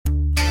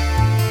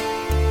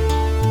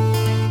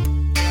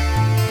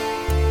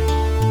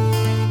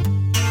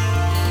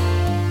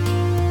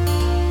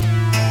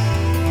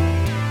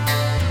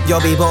yo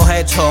vivo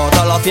hecho.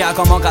 Todos los días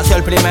como casi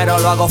el primero,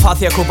 lo hago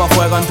fácil, escupo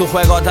fuego en tu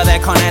juego, te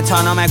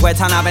desconecto. No me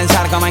cuesta nada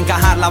pensar cómo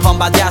encajar las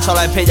bombas, ya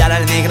solo es pillar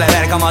el micro y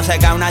ver cómo se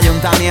cae un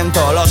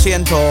ayuntamiento. Lo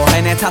siento,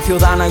 en esta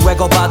ciudad no hay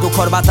hueco para tus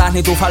corbatas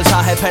ni tus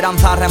falsas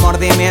esperanzas,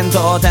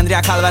 remordimiento.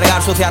 Tendrías que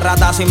albergar sucias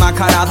ratas sin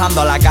máscaras,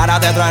 dando la cara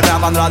de otro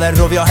rapando la de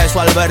Rubio,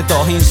 Jesús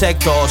Alberto.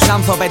 Insectos,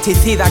 lanzo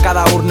pesticida a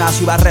cada urna,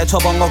 si barrecho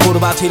pongo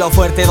curvas, tiro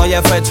fuerte y doy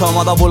efecto.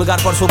 Modo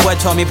vulgar por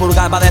supuesto, mi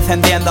pulgar va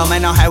descendiendo.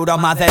 Menos euros,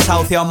 más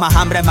desahucios, más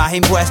hambre, más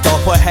impuestos.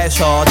 Pues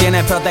eso,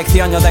 tienes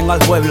protección, yo tengo al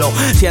pueblo.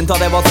 Siento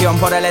devoción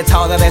por el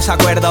estado de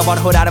desacuerdo,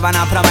 por jurar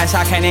vanas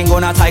promesas que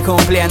ninguna estáis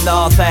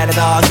cumpliendo.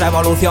 Cerdos,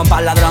 revolución para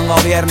el ladrón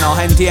gobierno.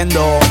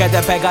 Entiendo que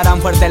te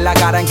pegarán fuerte en la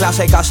cara en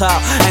clase y casa.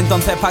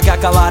 Entonces pa' que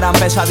acabaran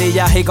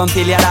pesadillas y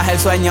conciliarás el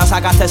sueño.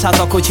 Sacaste esas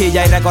dos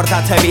cuchillas y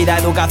recortaste vida,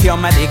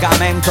 educación,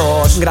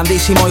 medicamentos.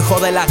 Grandísimo hijo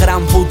de la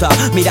gran puta,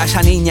 mira a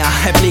esa niña,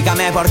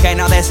 explícame por qué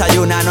no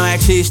desayuna. No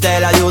existe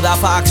la ayuda,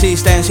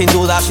 existen sin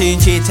duda, sin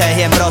chistes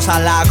y en prosa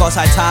la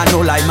cosa está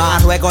nula. Y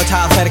Marruecos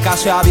está cerca,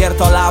 se ha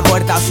abierto la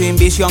puerta sin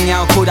visión y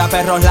a oscura.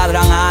 Perros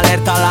ladran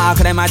alerta, la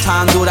crema es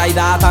tan dura y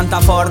da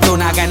tanta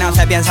fortuna que no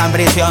se piensa en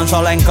prisión,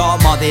 solo en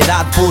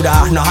comodidad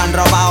pura. Nos han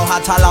robado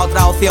hasta la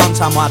otra opción,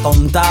 se hemos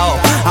atontado.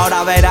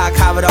 Ahora verás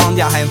cabrón,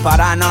 ya en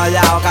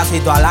paranoia o casi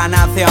toda la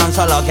nación,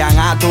 solo que han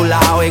a tu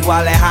lado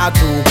iguales a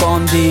tu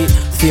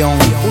condición.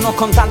 Unos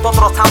con tanto,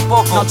 otros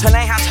tampoco. Nos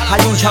tenéis hasta la...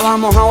 Hay un chaval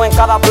mojado en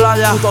cada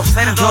playa. Putos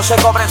cerdos, no se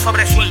cobren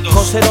sobresueldos.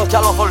 Coseros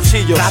ya los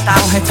bolsillos.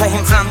 Ratas, os estáis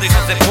inflando,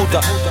 hijos de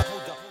puta.